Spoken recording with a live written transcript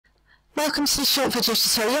Welcome to the short video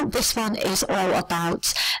tutorial. This one is all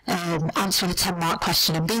about answering a 10-mark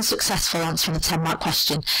question and being successful answering a 10-mark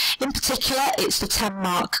question. In particular, it's the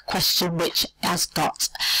 10-mark question which has got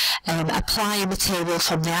apply a material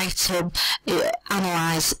from the item,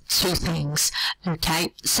 analyse two things.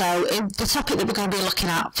 Okay, so the topic that we're going to be looking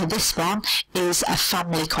at for this one is a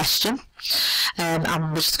family question. And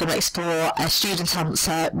we're just going to explore a student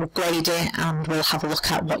answer, we'll grade it and we'll have a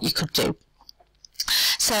look at what you could do.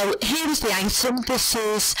 So here is the item. This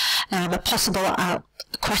is a possible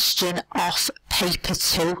question off paper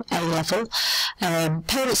 2 A-level.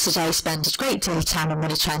 Parents today spend a great deal of time and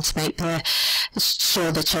money trying to make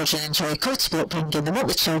sure the children enjoy a comfortable upbringing. They want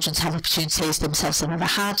the children to have opportunities themselves have never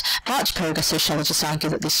had. Large progress sociologists argue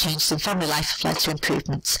that these changes in family life have led to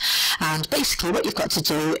improvements. And basically what you've got to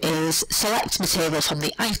do is select material from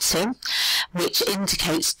the item which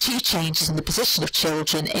indicates two changes in the position of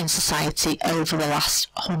children in society over the last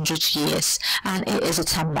 100 years. And it is a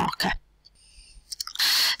 10-marker.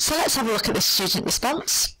 So let's have a look at the student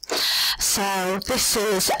response. So this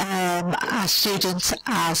is our student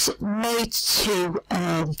has made two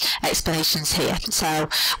explanations here. So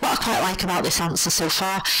what I quite like about this answer so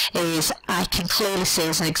far is I can clearly see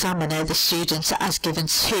as an examiner the student has given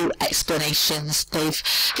two explanations. They've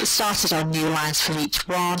started on new lines for each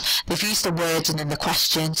one. They've used the wording in the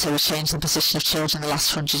question to change the position of children in the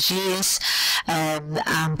last 100 years.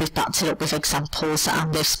 And they've backed it up with examples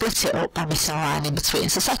and they've split it up by missing a line in between.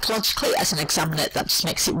 So psychologically, as an examiner, that just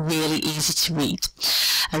makes it really easy to read.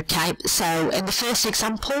 Okay, so in the first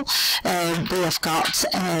example, we have got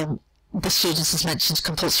the students has mentioned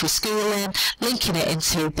compulsory schooling, linking it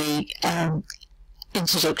into the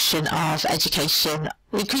introduction of education,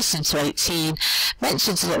 increasing to 18,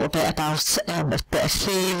 mentions a little bit about a bit of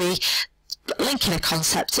theory, linking a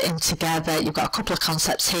concept in together. You've got a couple of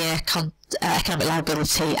concepts here, economic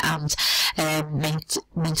liability and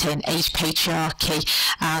maintain age patriarchy,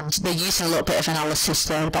 and they're using a little bit of analysis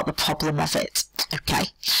there about the problem of it. Okay,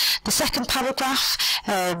 the second paragraph,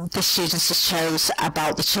 the students just chose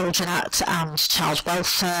about the Children Act and child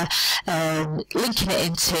welfare, linking it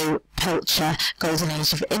into Pilcher, Golden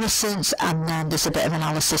Age of Innocence, and then there's a bit of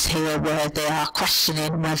analysis here where they are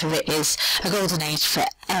questioning whether it is a golden age for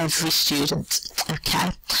every student. Okay,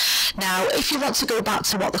 now if you want to go back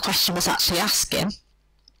to what the question was actually asking,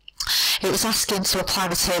 it was asking to apply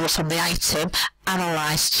material from the item,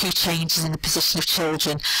 analyse two changes in the position of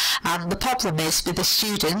children, and the problem is with the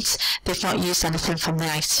student, they've not used anything from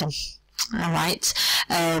the item. Alright,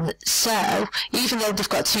 so even though they've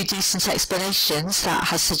got two decent explanations that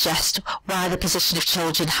has suggest why the position of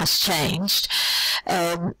children has changed,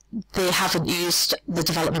 they haven't used the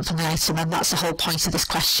development from the item, and that's the whole point of this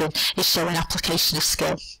question, is showing application of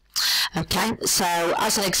skill. Okay, so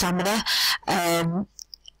as an examiner,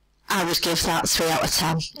 I would give that 3 out of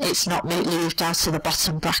 10. It's not moved out to the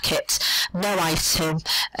bottom bracket. No item,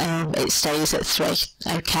 it stays at 3.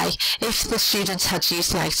 Okay. If the student had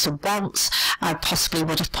used the item once, I possibly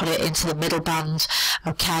would have put it into the middle band.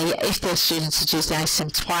 Okay. If the student had used the item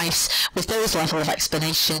twice, with those level of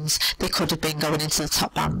explanations, they could have been going into the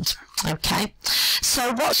top band. Okay.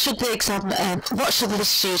 So what should the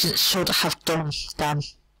student should have done then?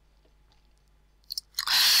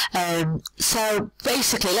 So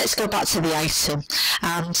basically, let's go back to the item,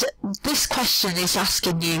 and this question is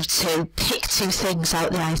asking you to pick two things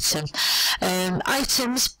out the item.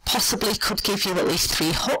 Items possibly could give you at least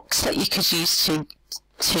 3 hooks that you could use to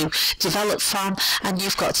develop from, and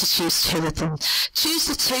you've got to choose 2 of them. Choose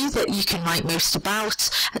the 2 that you can write most about,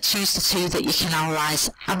 and choose the 2 that you can analyse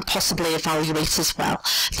and possibly evaluate as well.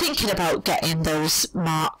 Thinking about getting those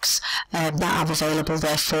marks that are available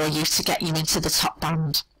there for you to get you into the top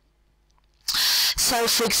band. So,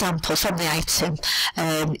 for example, from the item,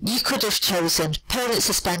 you could have chosen parents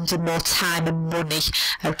are spending more time and money,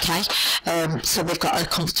 okay, so they've got a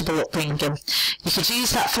comfortable upbringing. You could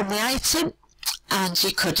use that from the item, and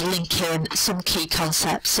you could link in some key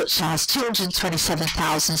concepts such as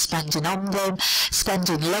 227,000 spending on them,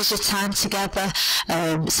 spending leisure time together,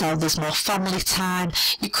 so there's more family time.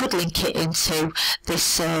 You could link it into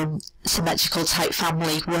this symmetrical type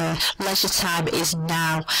family where leisure time is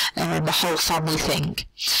now a whole family thing.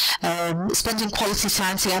 Spending quality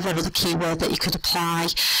time together, another key word that you could apply.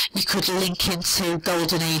 You could link into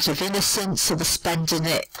Golden Age of Innocence, so the spending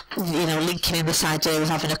it, you know, linking in this idea of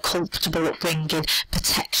having a comfortable upbringing,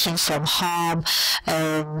 protection from harm,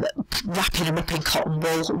 wrapping them up in cotton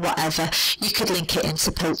wool, whatever. You could link it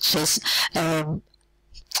into Pilcher's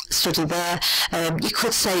study there. You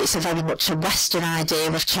could say it's a very much a Western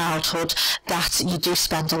idea of childhood, that you do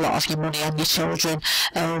spend a lot of your money on your children,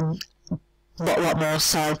 lot more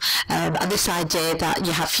so. And this idea that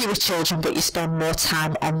you have fewer children but you spend more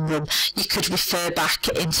time on them, you could refer back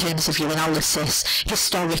in terms of your analysis.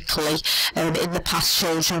 Historically, in the past,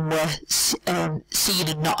 children were seen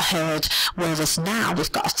and not heard, whereas now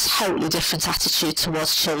we've got a totally different attitude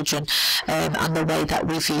towards children and the way that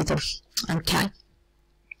we view them. Okay.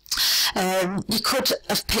 You could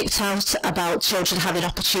have picked out about children having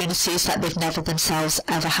opportunities that they've never themselves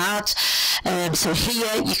ever had. So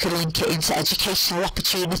here you could link it into educational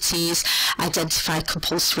opportunities, identify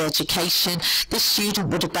compulsory education. This student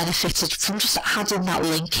would have benefited from just adding that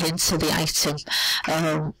link into the item,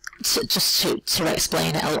 to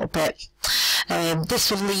explain it a little bit.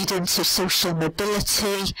 This will lead into social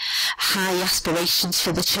mobility, high aspirations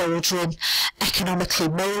for the children, economically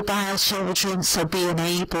mobile children, so being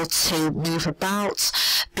able to move about,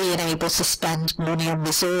 being able to spend money on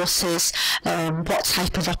resources, what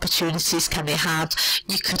type of opportunities can they have.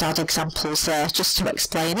 You could add examples there just to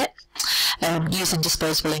explain it. Using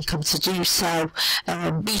disposable income to do so,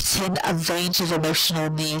 meeting a range of emotional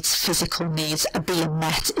needs, physical needs are being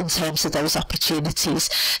met in terms of those opportunities.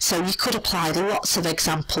 So you could apply lots of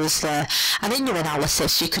examples there, and in your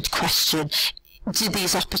analysis you could question, do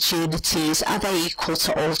these opportunities, are they equal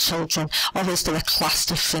to all children, or is there a class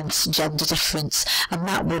difference, gender difference? And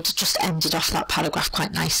that would just ended off that paragraph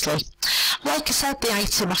quite nicely. Like I said, the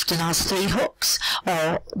item often has 3 hooks,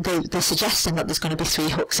 or they're suggesting that there's going to be 3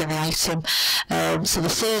 hooks in the item. So the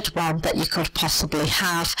third one that you could possibly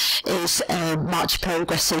have is March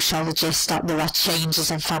Progress Sociologists, that there are changes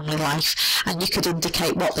in family life, and you could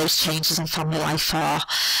indicate what those changes in family life are.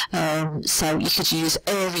 So you could use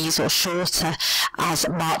Aries or shorter as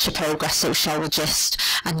March of Progress Sociologist,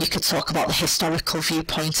 and you could talk about the historical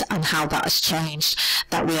viewpoint and how that has changed,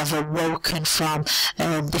 that we have awoken from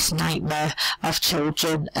this nightmare of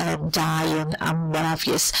children dying and what have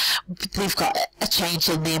you. We've got a change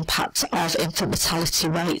in the impact of infant mortality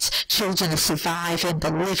rates. Children are surviving,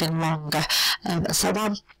 they're living longer, and so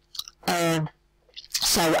on.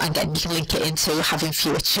 So again, you can link it into having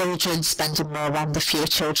fewer children, spending more on the fewer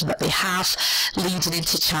children that they have, leading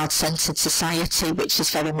into child-centred society, which is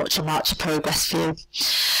very much a March of Progress view.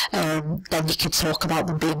 Then you can talk about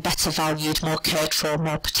them being better valued, more cared for,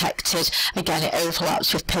 more protected. Again, it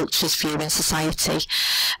overlaps with Pilcher's view in society.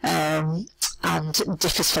 And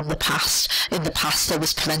differs from the past. In the past there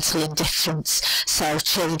was parental indifference, so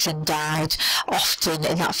children died often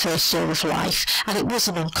in that first year of life, and it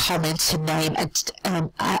wasn't uncommon to name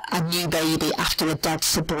a new baby after a dead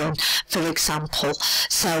sibling, for example.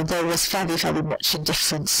 So there was very, very much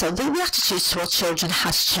indifference. So the attitude towards children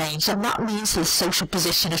has changed, and that means the social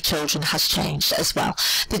position of children has changed as well.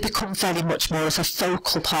 They become very much more of a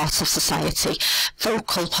focal part of society,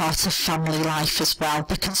 focal part of family life as well.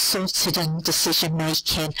 They're consulted and decision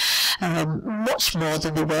making much more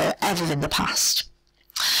than they were ever in the past.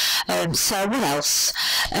 So what else?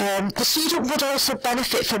 The student would also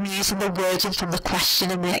benefit from using the wording from the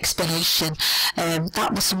question and the explanation.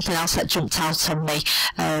 That was something else that jumped out on me.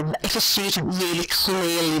 If a student really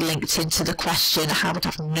clearly linked into the question, I would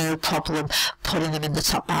have no problem putting them in the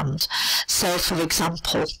top band. So for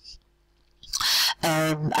example,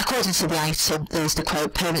 according to the item, there's the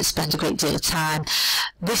quote, parents spend a great deal of time.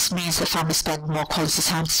 This means that families spend more quality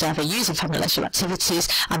time together using family leisure activities,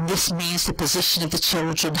 and this means the position of the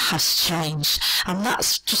children has changed. And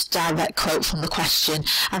that's just a direct quote from the question,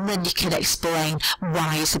 and then you can explain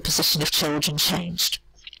why has the position of children changed.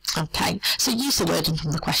 Okay, so use the wording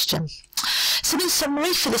from the question. So in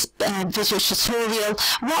summary for this visual tutorial,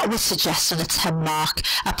 what I would suggest on a 10 mark,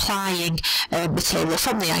 applying material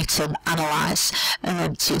from the item, analyse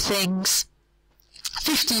 2 things.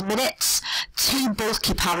 15 minutes, 2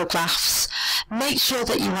 bulky paragraphs. Make sure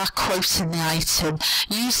that you are quoting the item.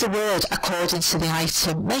 Use the word according to the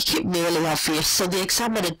item. Make it really obvious so the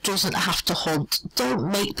examiner doesn't have to hunt. Don't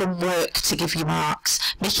make them work to give you marks.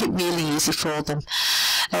 Make it really easy for them.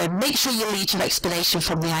 Make sure you lead your explanation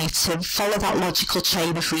from the item. Follow that logical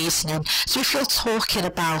chain of reasoning. So if you're talking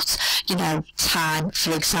about, you know, time,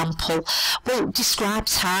 for example, well, describe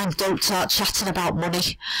time. Don't start chatting about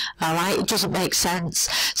money. All right, it doesn't make sense.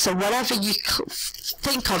 So whatever you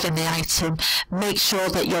think of in the item, make sure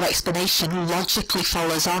that your explanation logically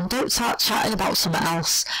follows on. Don't start chatting about something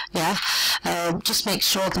else. Yeah, just make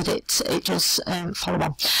sure that it does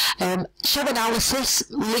follow on. Show analysis,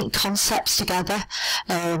 link concepts together,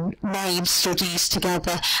 name studies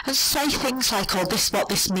together, and say things like, oh, this what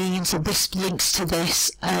this means, and this links to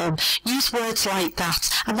this. Use words like that,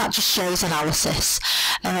 and that just shows analysis.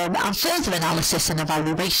 And further analysis and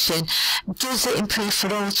evaluation, does it improve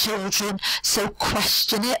for all children, so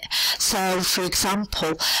question it. So, for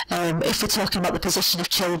example, if we're talking about the position of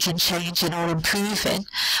children changing or improving,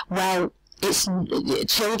 well,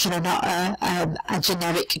 children are not a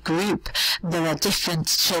generic group. There are different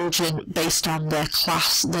children based on their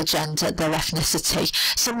class, their gender, their ethnicity.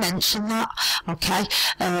 So mention that, okay,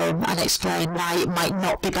 and explain why it might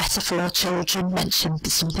not be better for all children. Mention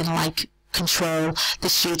something like control. The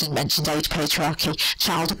student mentioned age patriarchy,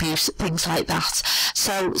 child abuse, things like that.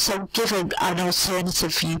 So give an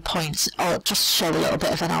alternative viewpoint, or just show a little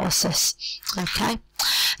bit of analysis. Okay.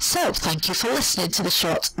 So thank you for listening to the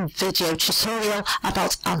short video tutorial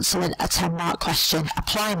about answering a 10-mark question,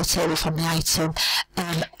 applying material from the item,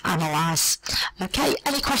 analyse. Okay,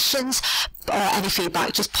 any questions or any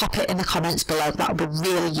feedback, just pop it in the comments below. That would be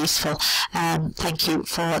really useful. Thank you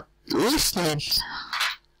for listening.